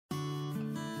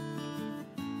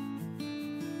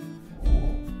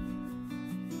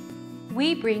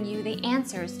we bring you the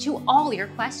answers to all your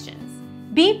questions.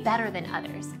 Be better than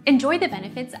others. Enjoy the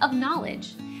benefits of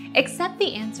knowledge. Accept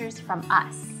the answers from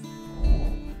us.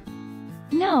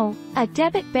 No, a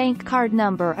debit bank card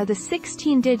number are the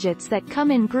 16 digits that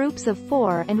come in groups of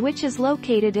 4 and which is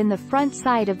located in the front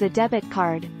side of the debit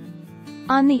card.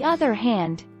 On the other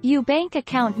hand, your bank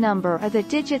account number are the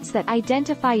digits that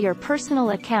identify your personal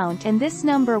account, and this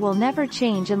number will never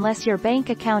change unless your bank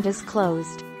account is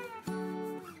closed.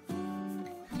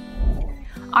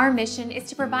 Our mission is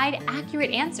to provide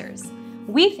accurate answers.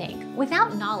 We think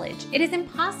without knowledge, it is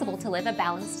impossible to live a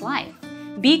balanced life.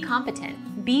 Be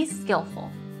competent, be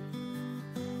skillful.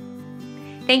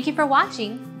 Thank you for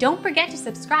watching. Don't forget to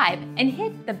subscribe and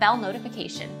hit the bell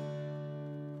notification.